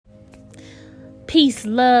Peace,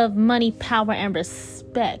 love, money, power, and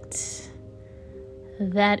respect.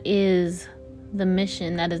 That is the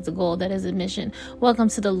mission. That is the goal. That is the mission. Welcome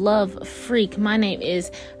to the Love Freak. My name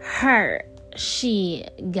is Her, She,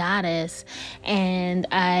 Goddess, and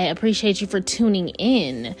I appreciate you for tuning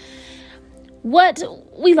in. What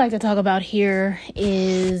we like to talk about here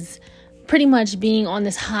is pretty much being on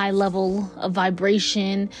this high level of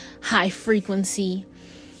vibration, high frequency,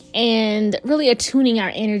 and really attuning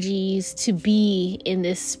our energies to be in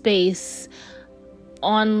this space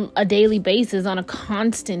on a daily basis, on a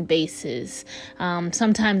constant basis.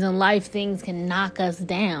 Sometimes in life, things can knock us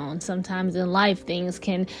down. Sometimes in life, things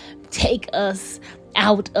can take us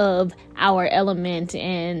out of our element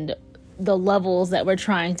and the levels that we're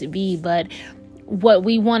trying to be. But what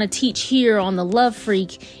we want to teach here on the Love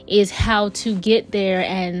Freak is how to get there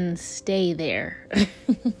and stay there.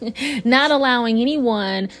 Not allowing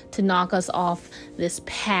anyone to knock us off this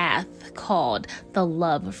path called the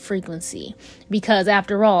love frequency. Because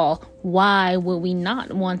after all, why would we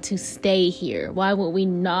not want to stay here? Why would we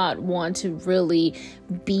not want to really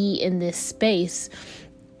be in this space?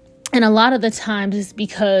 And a lot of the times it's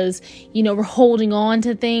because, we're holding on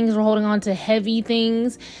to things, we're holding on to heavy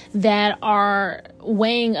things that are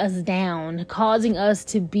weighing us down, causing us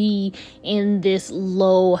to be in this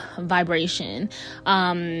low vibration.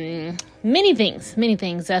 Many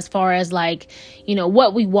things as far as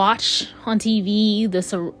what we watch on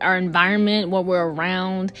TV, our environment, what we're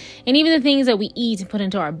around, and even the things that we eat and put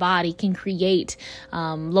into our body can create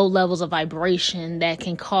low levels of vibration that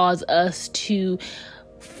can cause us to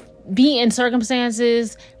be in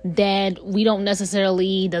circumstances that we don't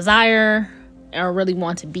necessarily desire or really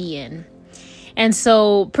want to be in. And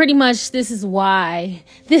so pretty much this is why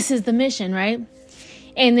this is the mission, right?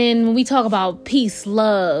 And then when we talk about peace,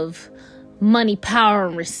 love, money, power,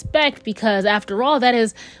 and respect, because after all, that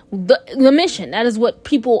is the mission. That is what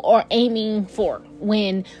people are aiming for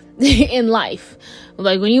when in life.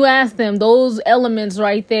 Like when you ask them, those elements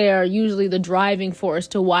right there are usually the driving force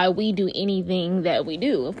to why we do anything that we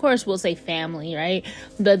do. Of course, we'll say family, right?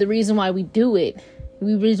 But the reason why we do it,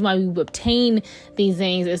 the reason why we obtain these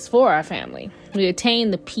things is for our family. We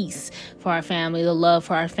attain the peace for our family, the love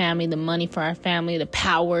for our family, the money for our family, the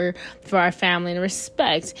power for our family, and the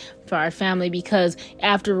respect for our family. Because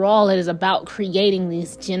after all, it is about creating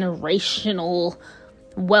these generational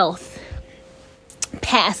wealth,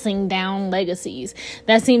 passing down legacies.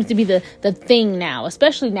 That seems to be the thing now,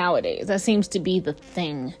 especially nowadays. That seems to be the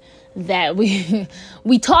thing that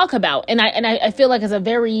we talk about. And I feel like it's a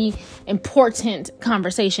very important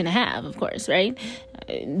conversation to have, of course, right?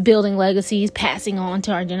 Building legacies, passing on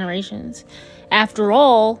to our generations. After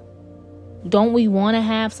all, don't we want to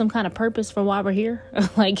have some kind of purpose for why we're here?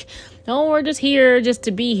 No, we're just here just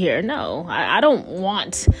to be here. No, I don't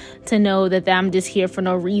want to know that I'm just here for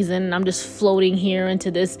no reason. I'm just floating here into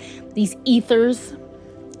these ethers.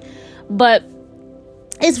 But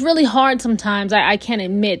it's really hard sometimes. I can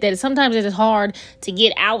admit that sometimes it is hard to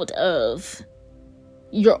get out of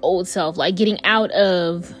your old self, like getting out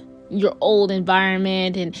of your old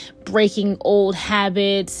environment and breaking old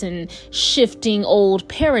habits and shifting old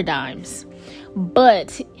paradigms.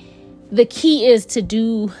 But the key is to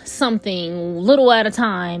do something little at a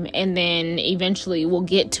time, and then eventually we'll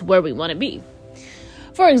get to where we want to be.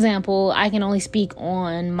 For example, I can only speak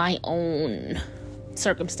on my own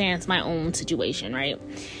circumstance, my own situation, right?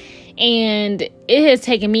 And it has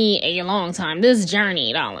taken me a long time. This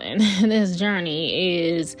journey, darling, this journey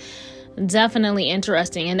is definitely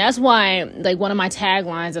interesting. And that's why, one of my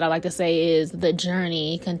taglines that I like to say is the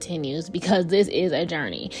journey continues, because this is a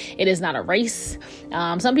journey. It is not a race.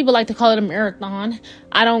 Some people like to call it a marathon.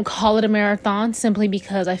 I don't call it a marathon simply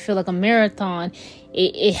because I feel like a marathon,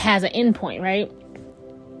 it has an endpoint, right?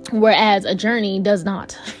 Whereas a journey does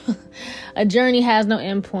not. A journey has no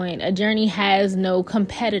endpoint. A journey has no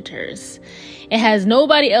competitors. It has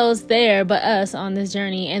nobody else there but us on this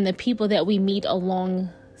journey, and the people that we meet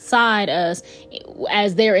alongside us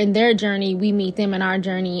as they're in their journey. We meet them in our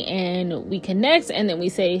journey and we connect, and then we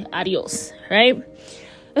say adios, right?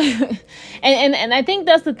 and I think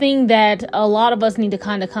that's the thing that a lot of us need to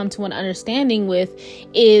kind of come to an understanding with,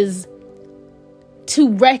 is to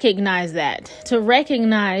recognize that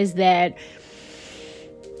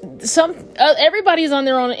everybody's on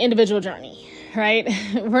their own individual journey, right?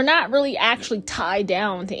 We're not really actually tied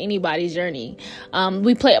down to anybody's journey.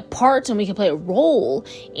 We play a part and we can play a role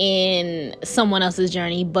in someone else's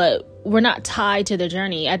journey, but we're not tied to the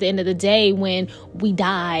journey. At the end of the day, when we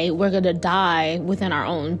die, we're going to die within our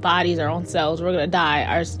own bodies, our own cells. We're going to die,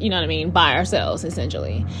 by ourselves,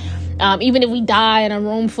 essentially. Even if we die in a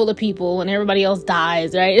room full of people and everybody else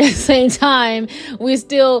dies, right? At the same time, we're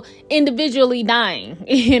still individually dying,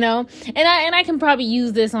 And I can probably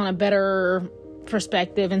use this on a better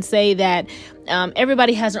perspective and say that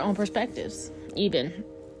everybody has their own perspectives, even.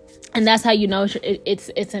 And that's how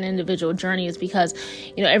it's an individual journey, is because,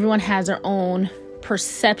 everyone has their own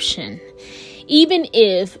perception. Even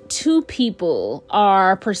if two people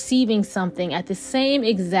are perceiving something at the same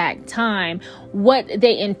exact time, what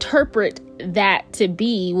they interpret that to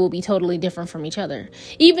be will be totally different from each other.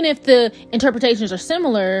 Even if the interpretations are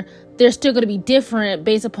similar, they're still going to be different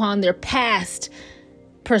based upon their past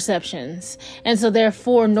perceptions. And so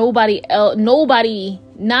therefore, not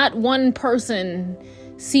one person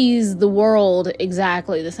sees the world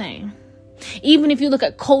exactly the same. Even if you look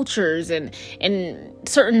at cultures and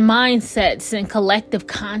certain mindsets and collective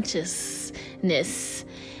consciousness,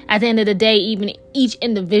 at the end of the day, even each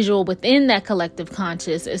individual within that collective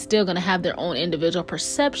conscious is still going to have their own individual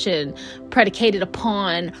perception predicated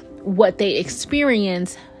upon what they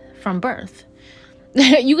experience from birth.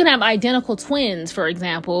 You can have identical twins, for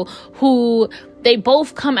example, who they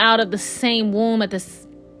both come out of the same womb at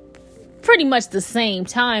pretty much the same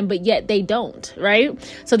time, but yet they don't, right?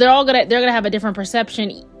 So they're gonna have a different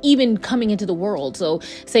perception even coming into the world. So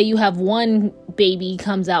say you have one baby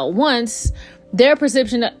comes out once, their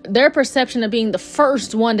perception of being the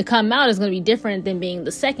first one to come out is going to be different than being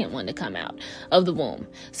the second one to come out of the womb.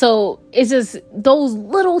 So it's just those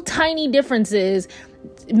little tiny differences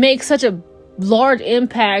make such a large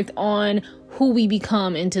impact on who we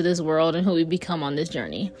become into this world and who we become on this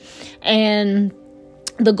journey. And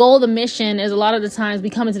the goal, the mission is a lot of the times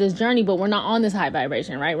we come into this journey, but we're not on this high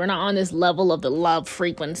vibration, right? We're not on this level of the love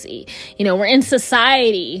frequency. We're in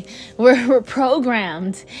society, we're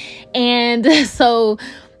programmed. And so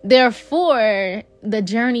therefore, the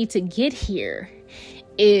journey to get here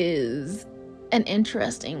is an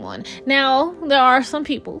interesting one. Now, there are some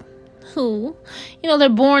people who, they're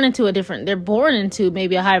born into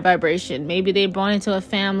maybe a high vibration. Maybe they're born into a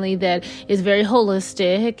family that is very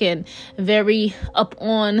holistic and very up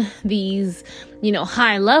on these,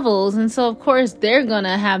 high levels. And so, of course, they're going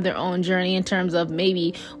to have their own journey in terms of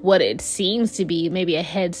maybe what it seems to be, maybe a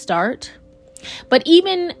head start. But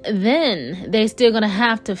even then, they're still going to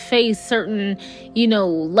have to face certain,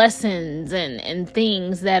 lessons and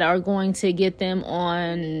things that are going to get them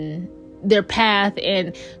on their path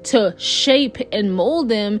and to shape and mold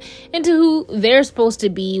them into who they're supposed to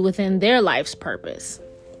be within their life's purpose.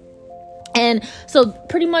 And so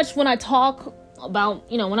pretty much when I talk about,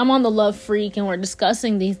 when I'm on the Love Freak and we're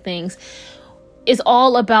discussing these things, it's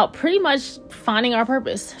all about pretty much finding our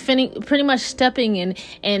purpose, pretty much stepping in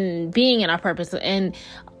and being in our purpose. And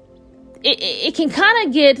it can kind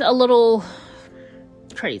of get a little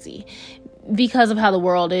crazy because of how the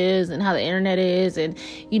world is and how the internet is. And,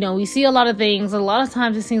 we see a lot of things. A lot of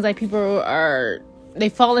times it seems like people they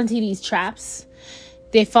fall into these traps.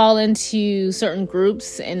 They fall into certain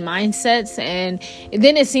groups and mindsets. And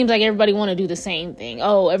then it seems like everybody want to do the same thing.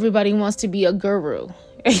 Oh, everybody wants to be a guru.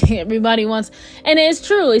 Everybody wants, and it's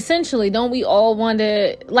true, essentially, don't we all want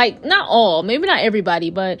to, not all, maybe not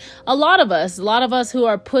everybody, but a lot of us who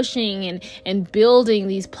are pushing and building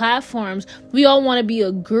these platforms, we all want to be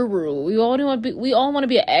a guru. We all want to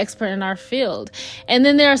be an expert in our field. And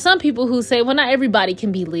then there are some people who say, well, not everybody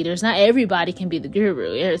can be leaders. Not everybody can be the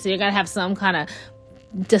guru. So you got to have some kind of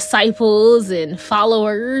disciples and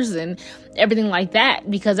followers and everything like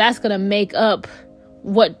that, because that's going to make up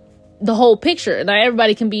what the whole picture. Not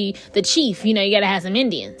everybody can be the chief. You got to have some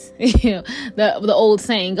Indians. The old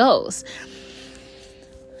saying goes.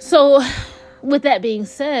 So with that being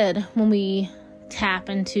said, when we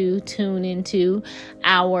tune into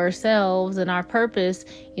ourselves and our purpose,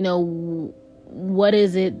 what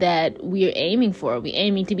is it that we're aiming for? Are we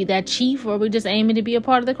aiming to be that chief, or are we just aiming to be a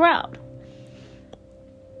part of the crowd?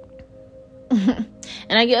 And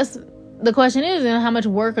I guess the question is, how much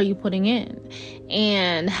work are you putting in?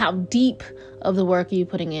 And how deep of the work are you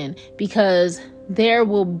putting in? Because there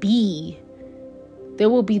will be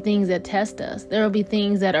things that test us. There will be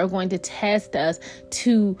things that are going to test us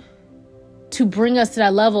to bring us to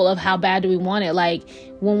that level of how bad do we want it. Like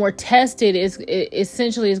when we're tested, it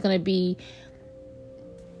essentially is going to be,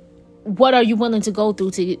 what are you willing to go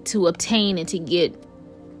through to obtain and to get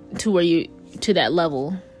to that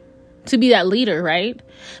level, to be that leader, right?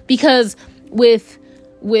 Because with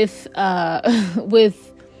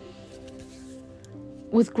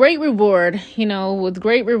with great reward, with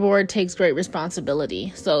great reward takes great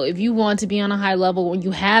responsibility. So if you want to be on a high level when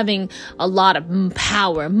you're having a lot of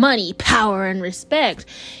power, money, power, and respect,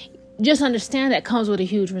 just understand that comes with a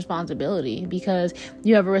huge responsibility, because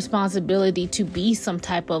you have a responsibility to be some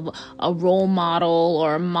type of a role model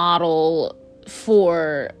or a model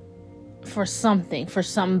for something, for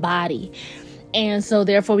somebody. And so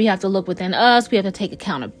therefore we have to look within us. We have to take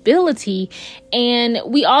accountability. And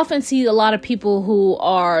we often see a lot of people who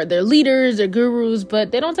are their leaders, their gurus,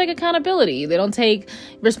 but they don't take accountability. They don't take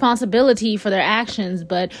responsibility for their actions.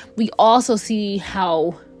 But we also see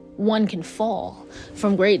how one can fall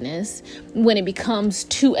from greatness when it becomes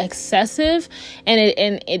too excessive,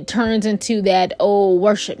 and it turns into that, oh,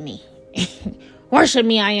 worship me. Worship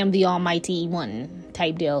me, I am the almighty one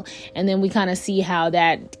type deal. And then we kind of see how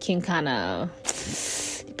that can kind of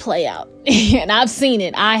play out. And I've seen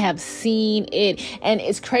it. I have seen it. And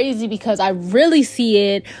it's crazy because I really see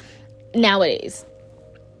it nowadays.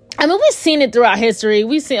 I mean, we've seen it throughout history.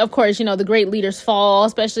 We've seen, of course, the great leaders fall,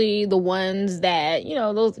 especially the ones that,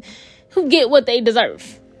 those who get what they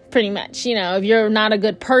deserve. Pretty much, if you're not a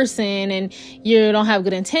good person and you don't have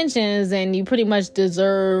good intentions, then you pretty much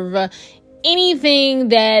deserve anything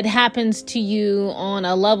that happens to you on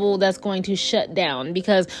a level that's going to shut down,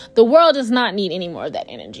 because the world does not need any more of that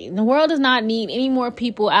energy. The world does not need any more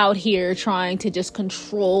people out here trying to just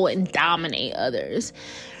control and dominate others.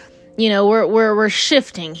 We're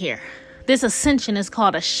shifting here. This ascension is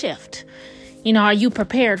called a shift. Are you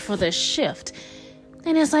prepared for this shift?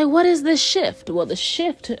 And it's like, what is this shift? Well, the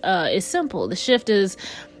shift is simple. The shift is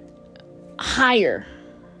higher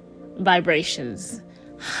vibrations,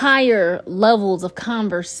 higher levels of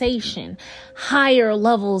conversation, higher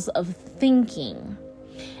levels of thinking.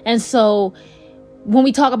 And so when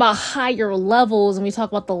we talk about higher levels and we talk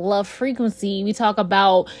about the love frequency, we talk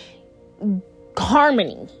about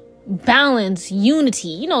harmony, balance,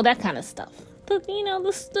 unity, that kind of stuff.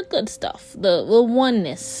 The good stuff, the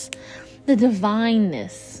oneness, the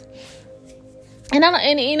divineness. And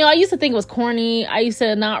I used to think it was corny. I used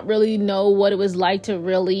to not really know what it was like to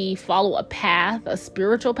really follow a path, a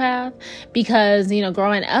spiritual path, because,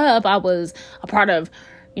 growing up, I was a part of,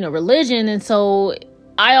 religion. And so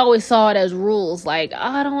I always saw it as rules. Like,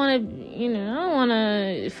 I don't want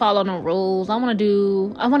to follow no rules. I want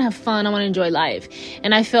to have fun. I want to enjoy life.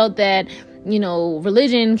 And I felt that,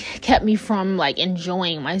 religion kept me from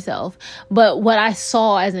enjoying myself. But what I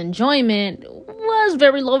saw as enjoyment was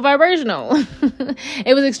very low vibrational.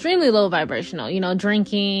 It was extremely low vibrational,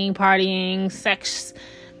 drinking, partying, sex,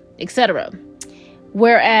 etc.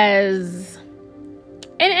 Whereas,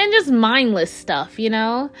 and just mindless stuff,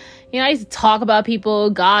 I used to talk about people,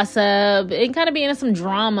 gossip, and kind of be into some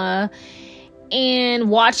drama, and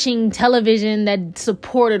watching television that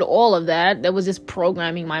supported all of that. That was just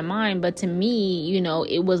programming my mind. But to me,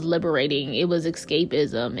 it was liberating. It was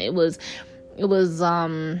escapism. It was,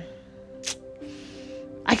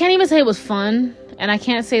 I can't even say it was fun. And I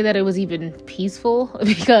can't say that it was even peaceful,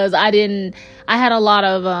 because I had a lot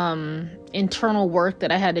of, internal work that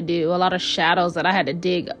I had to do, a lot of shadows that I had to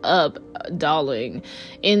dig up, darling,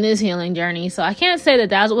 in this healing journey. So I can't say that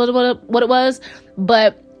that's what it was,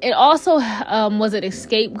 but it also was an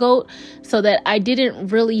scapegoat, so that I didn't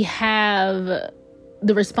really have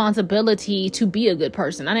the responsibility to be a good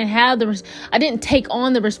person. I didn't take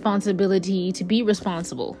on the responsibility to be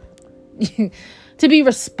responsible. To be a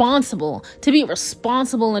responsible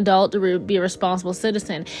adult, to be a responsible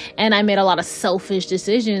citizen. And I made a lot of selfish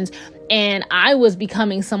decisions, and I was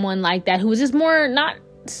becoming someone like that, who was just more, not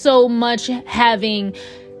so much having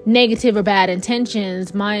negative or bad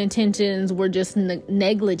intentions. My intentions were just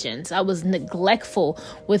negligence. I was neglectful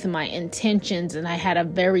with my intentions, and I had a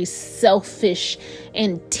very selfish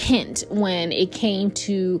intent when it came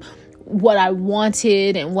to what I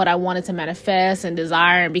wanted and what I wanted to manifest and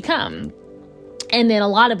desire and become. And then a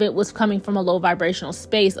lot of it was coming from a low vibrational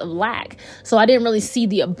space of lack. So I didn't really see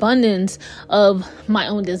the abundance of my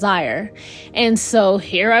own desire. And so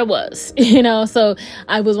here I was, so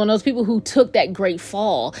I was one of those people who took that great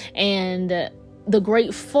fall. And the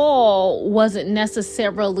great fall wasn't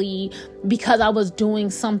necessarily because I was doing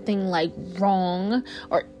something wrong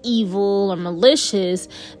or evil or malicious.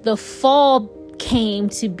 The fall came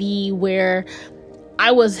to be where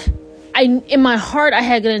in my heart, I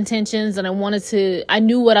had good intentions, and I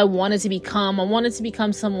knew what I wanted to become. I wanted to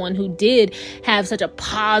become someone who did have such a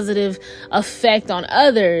positive effect on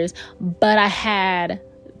others, but I had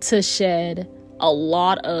to shed a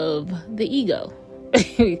lot of the ego.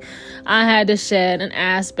 I had to shed an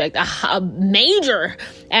aspect, a major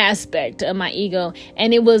aspect of my ego.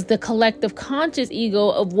 And it was the collective conscious ego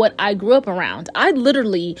of what I grew up around. I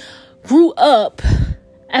literally grew up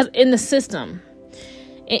in the system,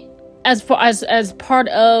 as part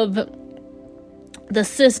of the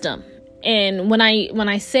system. And when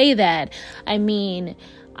I say that, I mean,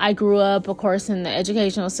 I grew up, of course, in the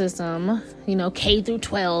educational system, K through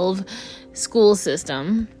 12 school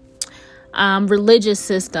system, religious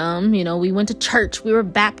system. We went to church. We were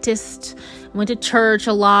Baptist, went to church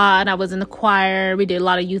a lot. I was in the choir. We did a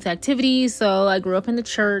lot of youth activities. So I grew up in the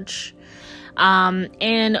church. And,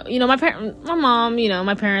 my mom,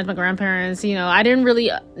 my parents, my grandparents, I didn't really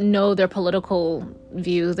know their political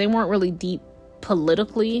views. They weren't really deep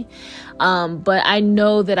politically. But I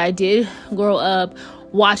know that I did grow up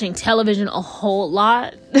watching television a whole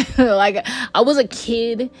lot. Like, I was a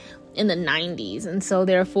kid in the 90s. And so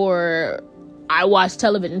therefore I watched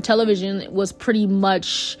television. Television was pretty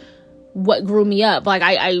much what grew me up. Like,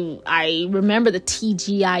 I remember the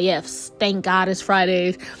TGIFs. Thank God It's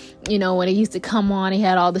Fridays. When it used to come on, he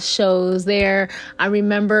had all the shows there. I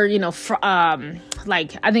remember, I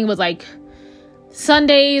think it was like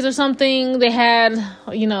Sundays or something. They had,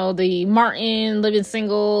 the Martin Living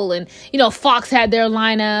Single, and, Fox had their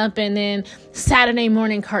lineup, and then Saturday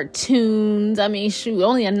morning cartoons. I mean, shoot,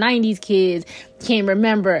 only a 90s kid can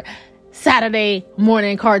remember Saturday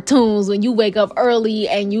morning cartoons when you wake up early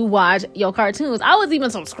and you watch your cartoons. I was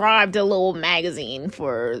even subscribed to a little magazine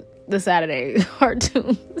for the Saturday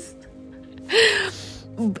cartoons.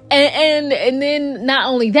 And then not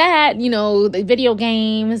only that, the video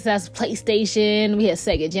games, that's PlayStation, we had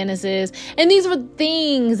Sega Genesis, and these were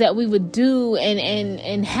things that we would do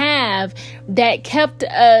and have that kept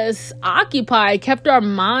us occupied, kept our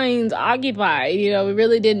minds occupied. We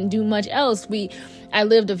really didn't do much else. I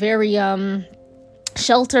lived a very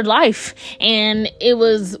sheltered life, and it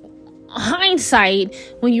was hindsight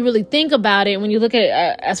when you really think about it. When you look at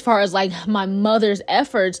it, as far as like my mother's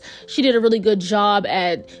efforts, she did a really good job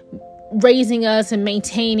at raising us and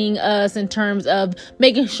maintaining us in terms of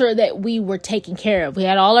making sure that we were taken care of. We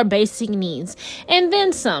had all our basic needs and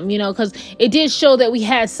then some, because it did show that we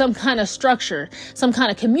had some kind of structure, some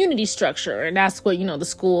kind of community structure. And that's where, the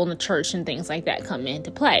school and the church and things like that come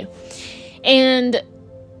into play. And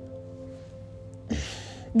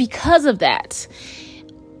because of that,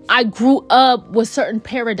 I grew up with certain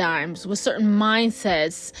paradigms, with certain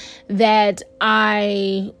mindsets that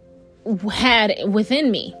I had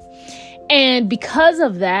within me. And because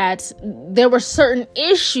of that, there were certain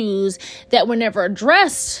issues that were never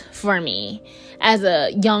addressed for me as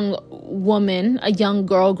a young woman, a young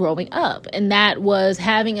girl growing up. And that was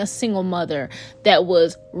having a single mother that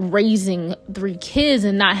was raising 3 kids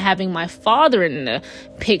and not having my father in the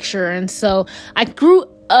picture. And so I grew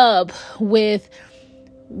up with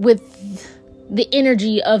the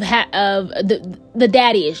energy of the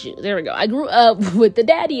daddy issues. There we go. I grew up with the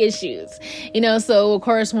daddy issues, so of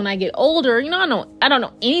course when I get older, I don't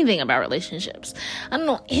know anything about relationships. I don't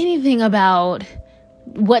know anything about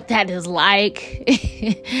what that is like.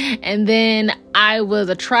 And then I was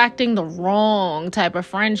attracting the wrong type of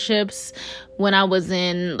friendships when I was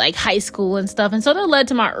in like high school and stuff. And so that led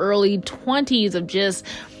to my early 20s of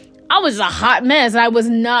I was a hot mess. I was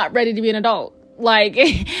not ready to be an adult. Like,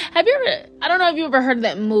 I don't know if you ever heard of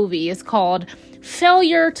that movie. It's called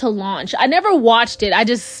Failure to Launch. I never watched it. I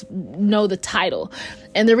just know the title.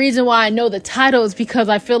 And the reason why I know the title is because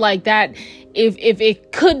I feel like that if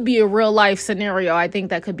it could be a real life scenario, I think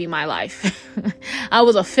that could be my life. I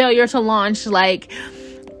was a failure to launch. Like,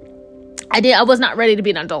 I was not ready to be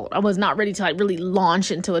an adult. I was not ready to really launch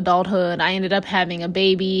into adulthood. I ended up having a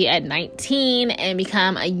baby at 19 and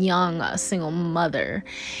become a young single mother.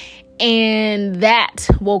 And that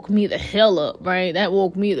woke me the hell up, right? That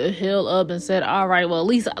woke me the hell up and said, all right, well, at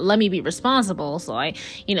least let me be responsible. So I,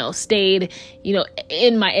 stayed,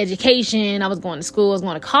 in my education. I was going to school, I was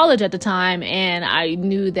going to college at the time. And I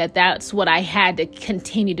knew that that's what I had to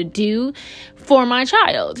continue to do for my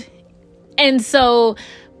child. And so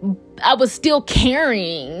I was still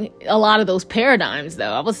carrying a lot of those paradigms,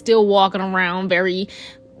 though. I was still walking around very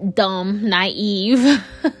dumb, naive,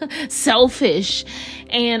 selfish,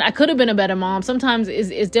 and I could have been a better mom. Sometimes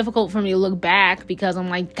it's difficult for me to look back because I'm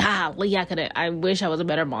like, golly, I wish I was a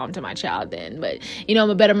better mom to my child then. But I'm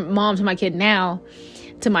a better mom to my kid now,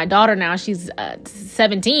 to my daughter now. She's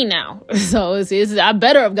 17 now, so I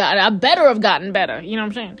better have gotten better. You know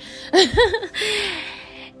what I'm saying?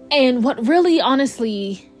 And what really,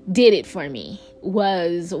 honestly, did it for me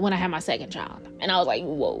was when I had my second child, and I was like,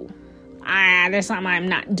 whoa. There's something I'm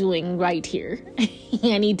not doing right here.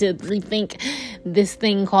 I need to rethink this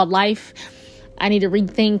thing called life. I need to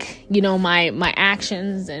rethink, my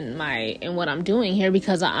actions and what I'm doing here,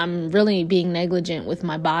 because I'm really being negligent with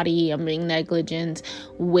my body. I'm being negligent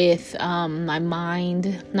with my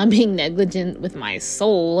mind. I'm being negligent with my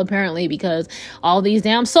soul, apparently, because all these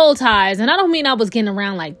damn soul ties. And I don't mean I was getting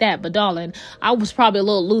around like that, but darling, I was probably a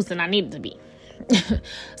little loose than I needed to be.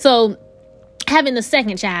 So having the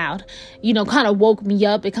second child, kind of woke me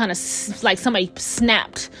up. It kind of like somebody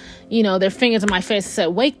snapped, their fingers in my face and said,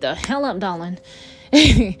 wake the hell up, darling.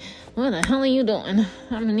 What the hell are you doing? I'm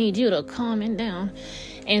going to need you to calm it down.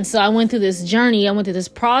 And so I went through this journey. I went through this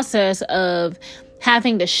process of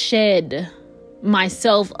having to shed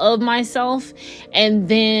myself of myself and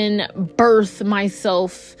then birth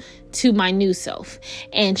myself to my new self.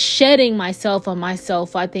 And shedding myself of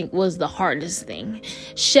myself, I think, was the hardest thing.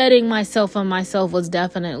 Shedding myself of myself was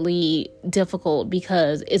definitely difficult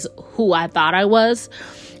because it's who I thought I was.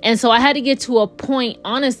 And so I had to get to a point,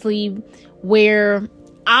 honestly, where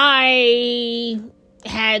I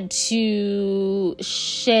had to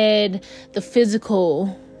shed the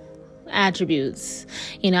physical attributes.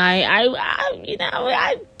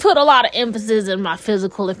 I put a lot of emphasis in my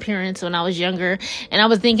physical appearance when I was younger, and I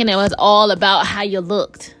was thinking it was all about how you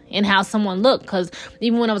looked and how someone looked, because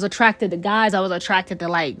even when I was attracted to guys, I was attracted to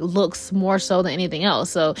like looks more so than anything else.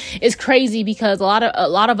 So it's crazy because a lot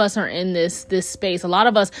of us are in this space. A lot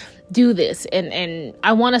of us do this, and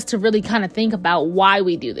I want us to really kind of think about why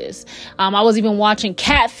we do this. I was even watching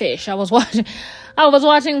Catfish. I was watching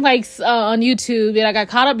like on YouTube, and I got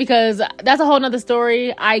caught up because that's a whole nother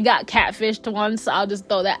story. I got catfished once. So I'll just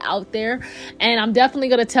throw that out there, and I'm definitely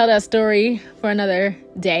going to tell that story for another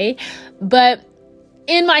day. But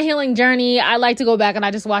in my healing journey, I like to go back and I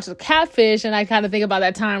just watch the Catfish, and I kind of think about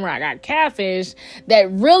that time where I got catfished.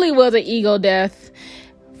 That really was an ego death.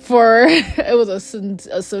 It was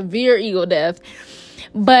a severe ego death.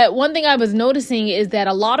 But one thing I was noticing is that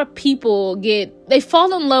a lot of people they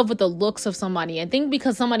fall in love with the looks of somebody. I think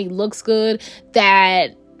because somebody looks good,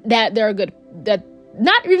 that they're a good, that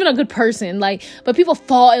not even a good person, but people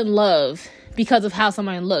fall in love because of how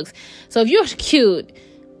somebody looks. So if you're cute,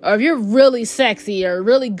 or if you're really sexy or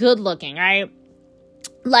really good looking, right?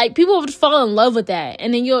 Like, people would fall in love with that.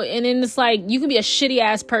 And then it's like, you can be a shitty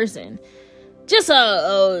ass person. Just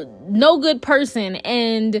a no good person.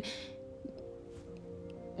 And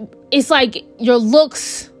it's like your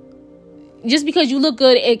looks, just because you look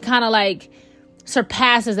good, it kind of like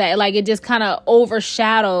surpasses that. Like, it just kind of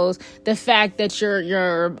overshadows the fact that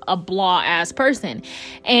you're a blah ass person.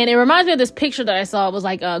 And it reminds me of this picture that I saw. It was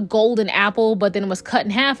like a golden apple, but then it was cut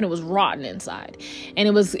in half and it was rotten inside. And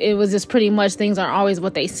it was just pretty much, things aren't always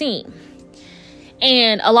what they seem.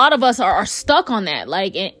 And a lot of us are stuck on that,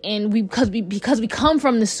 because we come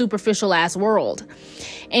from this superficial ass world.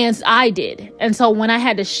 And I did. And so when I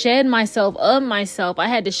had to shed myself of myself, I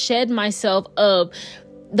had to shed myself of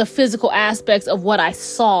the physical aspects of what I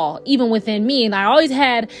saw, even within me. And I always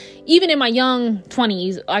had, even in my young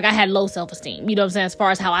 20s, like, I had low self-esteem, you know what I'm saying, as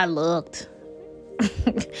far as how I looked.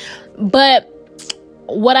 But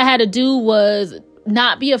what I had to do was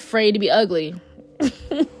not be afraid to be ugly.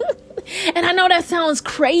 And I know that sounds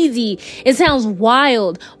crazy. It sounds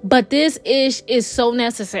wild, but this is so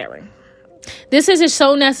necessary. This is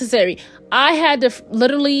so necessary. I had to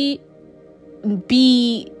literally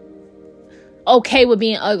be okay with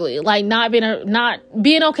being ugly. Like, not being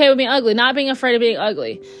okay with being ugly, not being afraid of being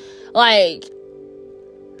ugly. Like,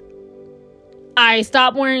 I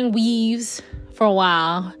stopped wearing weaves for a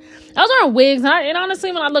while. I was wearing wigs, and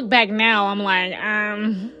honestly, when I look back now, I'm like,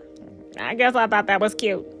 I guess I thought that was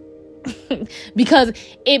cute. Because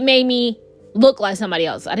it made me look like somebody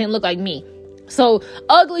else. I didn't look like me. So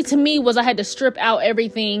ugly to me was I had to strip off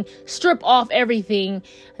everything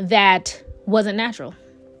that wasn't natural.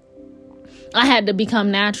 I had to become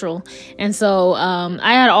natural. And so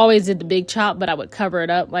I had always did the big chop, but I would cover it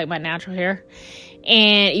up like my natural hair.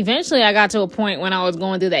 And eventually I got to a point when I was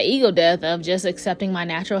going through that ego death of just accepting my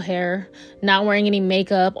natural hair, not wearing any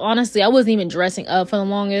makeup. Honestly, I wasn't even dressing up for the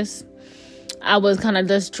longest. I was kind of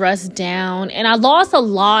just dressed down, and I lost a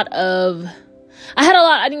lot of,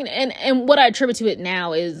 and what I attribute to it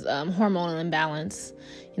now is hormonal imbalance,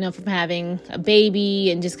 from having a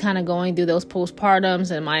baby and just kind of going through those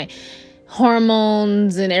postpartums, and my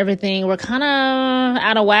hormones and everything were kind of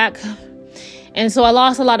out of whack. And so I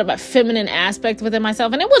lost a lot of a feminine aspect within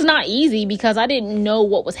myself, and it was not easy because I didn't know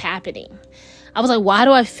what was happening. I was like, why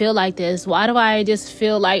do I feel like this? Why do I just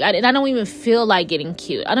feel like, I don't even feel like getting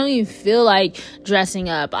cute. I don't even feel like dressing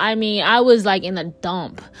up. I mean, I was like in the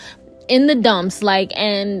dumps,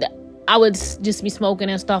 and I would just be smoking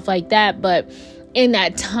and stuff like that. But in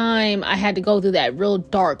that time, I had to go through that real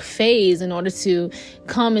dark phase in order to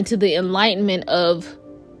come into the enlightenment of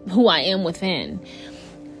who I am within.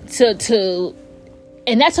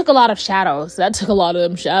 And that took a lot of shadows. That took a lot of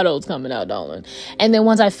them shadows coming out, darling. And then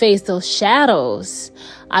once I faced those shadows,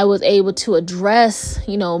 I was able to address,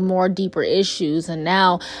 more deeper issues. And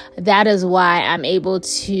now that is why I'm able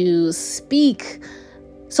to speak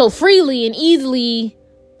so freely and easily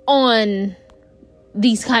on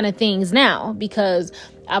these kind of things now, because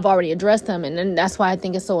I've already addressed them. And then that's why I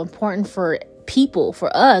think it's so important for people, for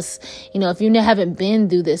us, if you haven't been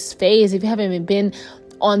through this phase, if you haven't been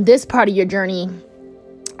on this part of your journey,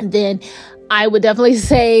 then I would definitely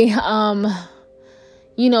say,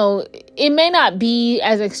 it may not be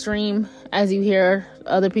as extreme as you hear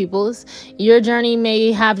other people's. Your journey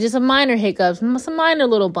may have just some minor hiccups, some minor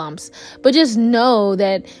little bumps, but just know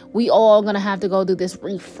that we all gonna have to go through this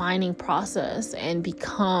refining process and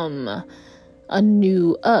become a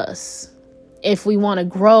new us if we want to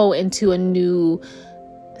grow into a new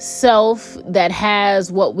self that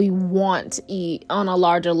has what we want on a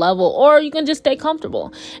larger level, or you can just stay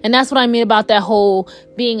comfortable. And that's what I mean about that whole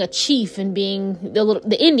being a chief and being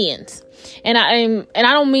the Indians. And I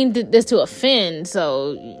don't mean this to offend.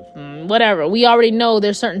 So whatever, we already know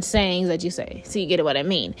there's certain sayings that you say, so you get what I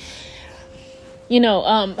mean.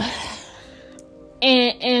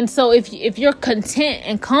 And so if you're content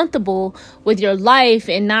and comfortable with your life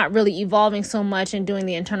and not really evolving so much and doing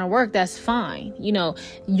the internal work, that's fine.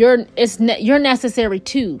 You're necessary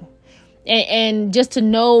too. And just to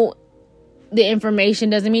know the information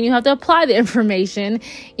doesn't mean you have to apply the information,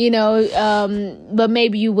 but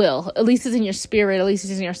maybe you will. At least it's in your spirit, at least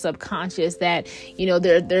it's in your subconscious that,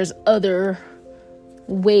 there's other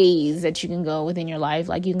ways that you can go within your life.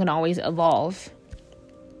 Like, you can always evolve.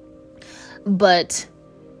 But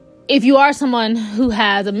if you are someone who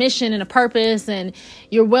has a mission and a purpose and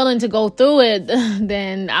you're willing to go through it,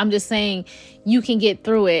 then I'm just saying you can get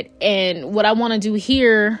through it. And what I want to do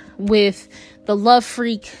here with the Love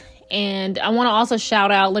Freak, and I want to also shout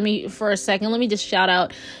out, let me just shout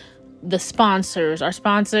out the sponsors. Our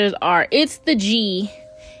sponsors are It's the G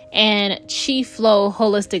and Chi Flow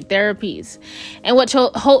Holistic Therapies. And what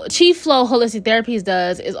Chi Flow Holistic Therapies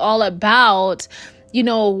does is all about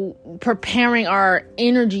preparing our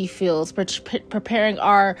energy fields, preparing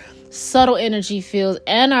our subtle energy fields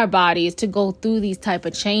and our bodies to go through these type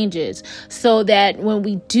of changes, so that when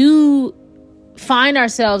we do find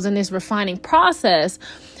ourselves in this refining process,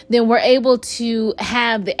 then we're able to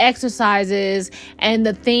have the exercises and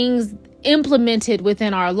the things implemented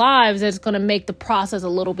within our lives that's going to make the process a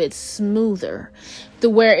little bit smoother, to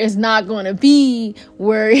where it's not going to be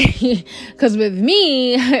where, because with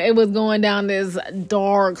me, it was going down this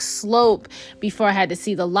dark slope before I had to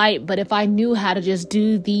see the light. But if I knew how to just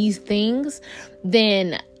do these things,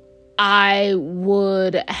 then I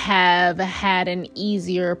would have had an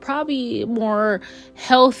easier, probably more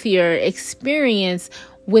healthier experience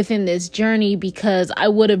within this journey, because I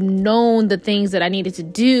would have known the things that I needed to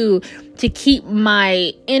do to keep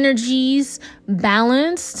my energies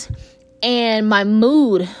balanced and my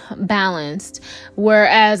mood balanced.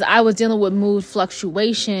 Whereas I was dealing with mood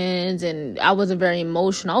fluctuations and I wasn't very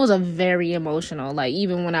emotional. I was very emotional. Like,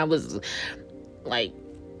 even when I was like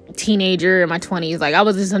teenager in my 20s, like, I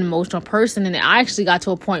was just an emotional person, and I actually got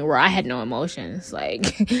to a point where I had no emotions,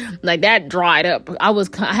 like that dried up. It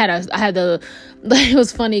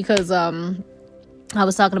was funny because I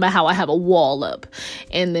was talking about how I have a wall up,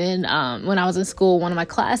 and then when I was in school, one of my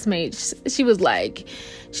classmates, she was like,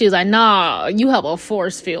 nah, you have a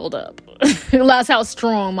force field up. That's how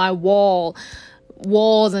strong my walls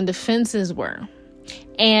and defenses were.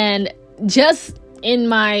 And just in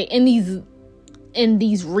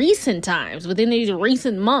these recent times, within these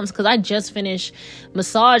recent months, because I just finished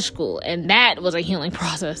massage school, and that was a healing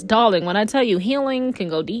process. Darling, when I tell you healing can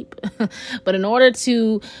go deep, but in order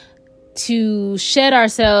to shed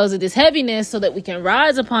ourselves of this heaviness so that we can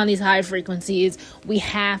rise upon these high frequencies, we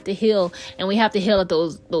have to heal. And we have to heal at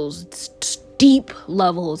those deep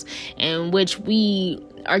levels in which we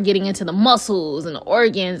are getting into the muscles and the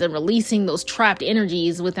organs and releasing those trapped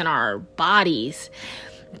energies within our bodies.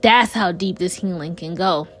 That's how deep this healing can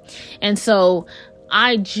go. And so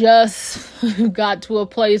I just got to a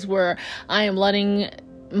place where I am letting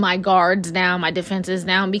my guards down, my defenses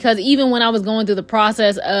down, because even when I was going through the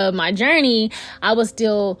process of my journey, I was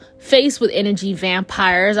still faced with energy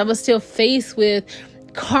vampires. I was still faced with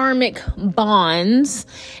karmic bonds.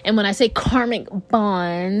 And when I say karmic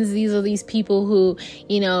bonds, these are these people who,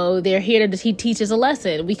 they're here to teach us a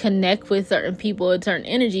lesson. We connect with certain people and certain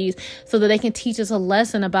energies so that they can teach us a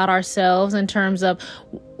lesson about ourselves in terms of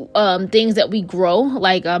things that we grow,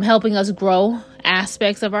 like helping us grow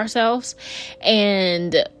aspects of ourselves,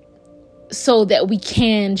 and so that we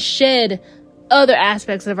can shed other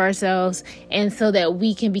aspects of ourselves, and so that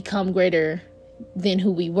we can become greater than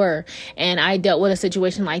who we were. And I dealt with a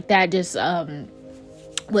situation like that just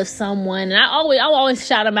with someone, and I'll always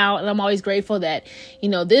shout him out, and I'm always grateful that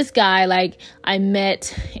this guy, like, I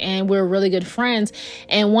met and we're really good friends.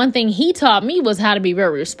 And one thing he taught me was how to be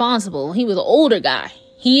very responsible. He was an older guy.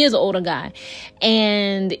 He is an older guy,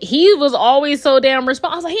 and he was always so damn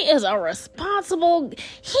responsible. He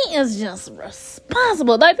is just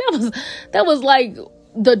responsible. Like, that was like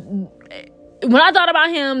when I thought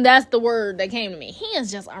about him, that's the word that came to me. He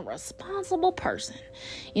is just a responsible person.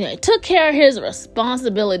 He took care of his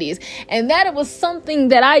responsibilities, and that was something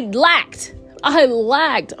that I lacked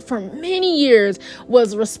for many years,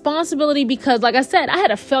 was responsibility, because, like I said, I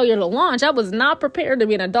had a failure to launch. I was not prepared to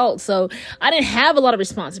be an adult, so I didn't have a lot of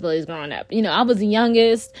responsibilities growing up. I was the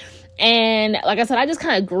youngest, and like I said, I just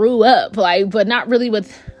kind of grew up, but not really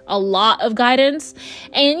with a lot of guidance.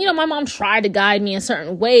 And my mom tried to guide me in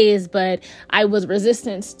certain ways, but I was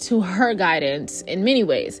resistant to her guidance in many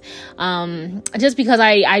ways, just because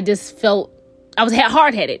I just felt I was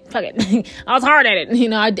hard-headed. Fuck it. I was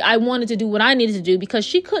hard-headed. I wanted to do what I needed to do, because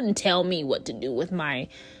she couldn't tell me what to do with my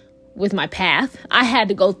path. I had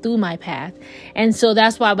to go through my path. And so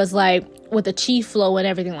that's why I was like, with the chi flow and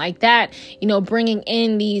everything like that, bringing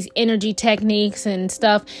in these energy techniques and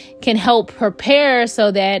stuff can help prepare, so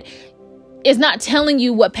that it's not telling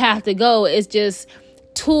you what path to go. It's just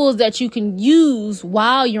tools that you can use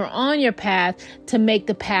while you're on your path to make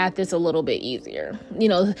the path just a little bit easier.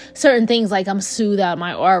 Certain things like I'm soothed out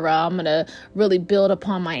my aura. I'm going to really build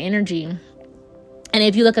upon my energy. And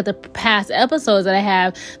if you look at the past episodes that I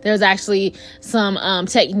have, there's actually some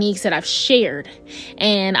techniques that I've shared.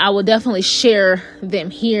 And I will definitely share them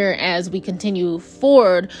here as we continue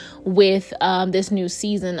forward with this new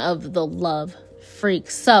season of the Love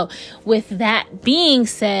Freak. So with that being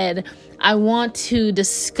said, I want to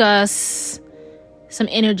discuss some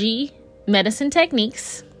energy medicine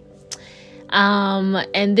techniques.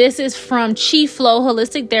 And this is from Chi Flow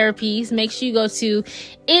Holistic Therapies. Make sure you go to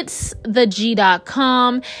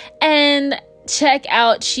itstheg.com and check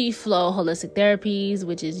out Chi Flow Holistic Therapies,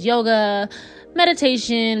 which is yoga,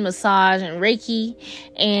 meditation, massage, and Reiki,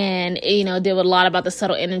 and deal with a lot about the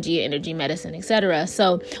subtle energy medicine, etc.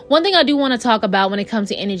 So one thing I do want to talk about when it comes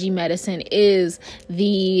to energy medicine is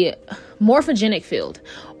the morphogenic field,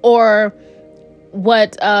 or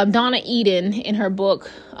what Donna Eden in her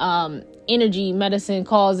book Energy Medicine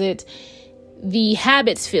calls it, the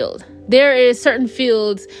habits field. There is certain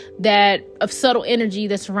fields that of subtle energy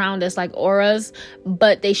that surround us, like auras,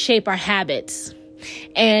 but they shape our habits.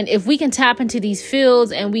 And if we can tap into these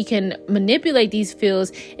fields and we can manipulate these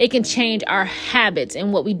fields, it can change our habits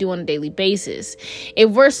and what we do on a daily basis.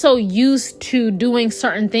 If we're so used to doing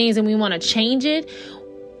certain things and we want to change it,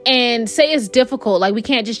 and say it's difficult, like we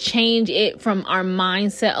can't just change it from our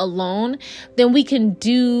mindset alone, then we can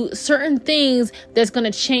do certain things that's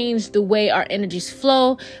going to change the way our energies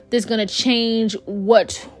flow. That's going to change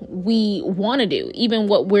what we want to do, even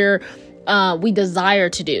what we desire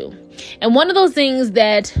to do. And one of those things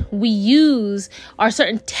that we use are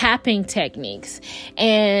certain tapping techniques.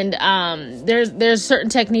 And there's certain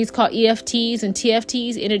techniques called EFTs and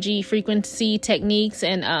TFTs, energy frequency techniques,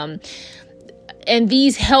 and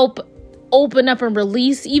these help open up and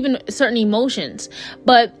release even certain emotions.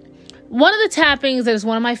 But one of the tappings that is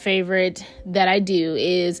one of my favorite that I do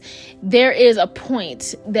is there is a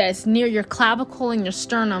point that's near your clavicle and your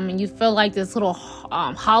sternum, and you feel like this little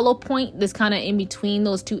hollow point that's kind of in between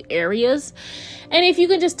those two areas. And if you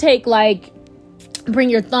can just bring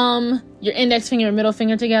your thumb, your index finger, and middle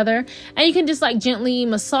finger together, and you can just gently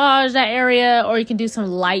massage that area, or you can do some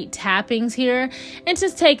light tappings here, and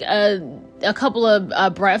just take a couple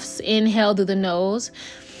of breaths. Inhale through the nose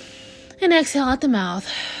and exhale out the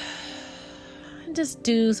mouth. Just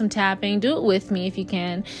do some tapping. Do it with me if you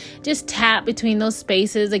can. Just tap between those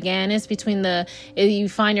spaces. Again, it's between you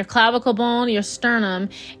find your clavicle bone, your sternum,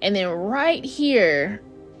 and then right here,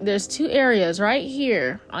 there's two areas right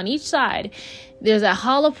here on each side. There's a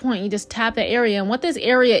hollow point. You just tap that area. And what this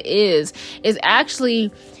area is actually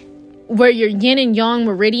where your yin and yang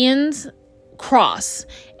meridians cross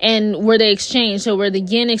and where they exchange. So where the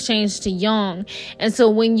yin exchanges to yang. And so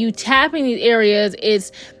when you tap in these areas,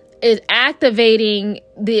 is activating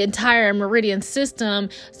the entire meridian system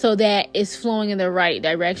so that it's flowing in the right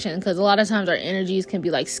direction. Because a lot of times our energies can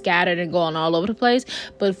be like scattered and going all over the place.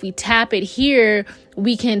 But if we tap it here,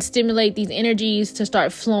 we can stimulate these energies to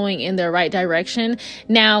start flowing in the right direction.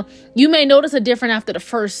 Now, you may notice a difference after the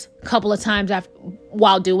first couple of times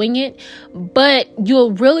while doing it, but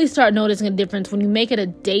you'll really start noticing a difference when you make it a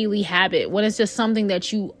daily habit, when it's just something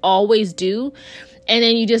that you always do. And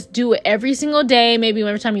then you just do it every single day, maybe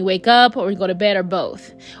every time you wake up or you go to bed or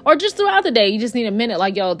both. Or just throughout the day, you just need a minute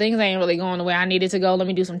like, yo, things ain't really going the way I need it to go. Let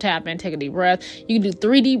me do some tapping, take a deep breath. You can do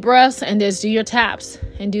 3 deep breaths and just do your taps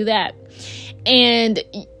and do that. And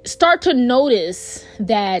start to notice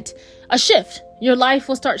that a shift. Your life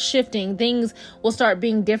will start shifting. Things will start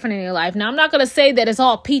being different in your life. Now, I'm not going to say that it's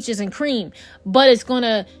all peaches and cream, but it's going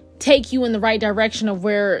to take you in the right direction of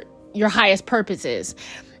where your highest purpose is.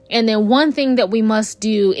 And then one thing that we must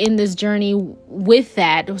do in this journey with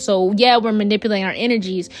that, so yeah, we're manipulating our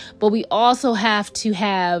energies, but we also have to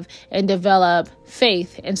have and develop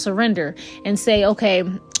faith and surrender and say, okay,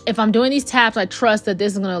 if I'm doing these taps, I trust that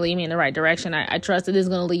this is going to lead me in the right direction. I trust that this is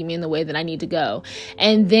going to lead me in the way that I need to go.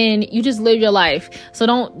 And then you just live your life. So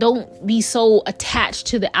don't be so attached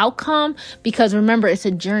to the outcome, because remember, it's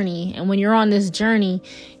a journey. And when you're on this journey,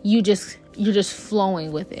 you're just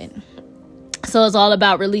flowing with it. So it's all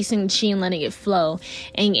about releasing the chi and letting it flow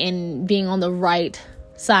and being on the right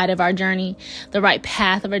side of our journey, the right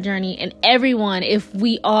path of our journey. And everyone, if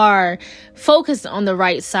we are focused on the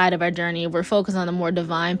right side of our journey, if we're focused on the more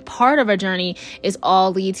divine part of our journey, it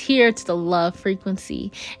all leads here to the love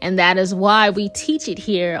frequency. And that is why we teach it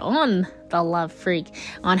here on the Love Freak,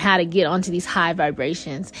 on how to get onto these high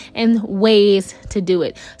vibrations and ways to do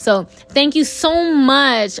it. So thank you so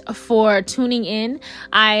much for tuning in.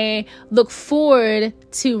 I look forward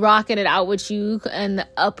to rocking it out with you in the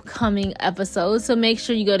upcoming episodes. So make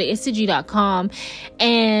sure you go to ItsaG.com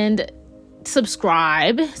and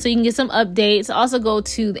subscribe so you can get some updates. Also go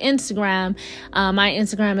to the Instagram. My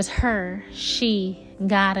Instagram is she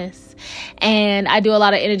goddess, and I do a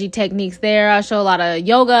lot of energy techniques there. I show a lot of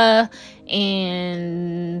yoga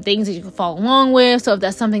and things that you can follow along with. So if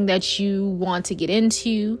that's something that you want to get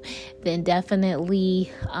into, then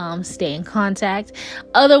definitely stay in contact.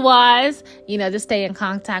 Otherwise, just stay in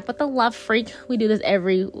contact with the Love Freak. We do this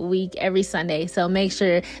every week, every Sunday. So make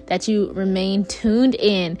sure that you remain tuned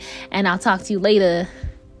in, and I'll talk to you later.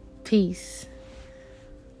 Peace.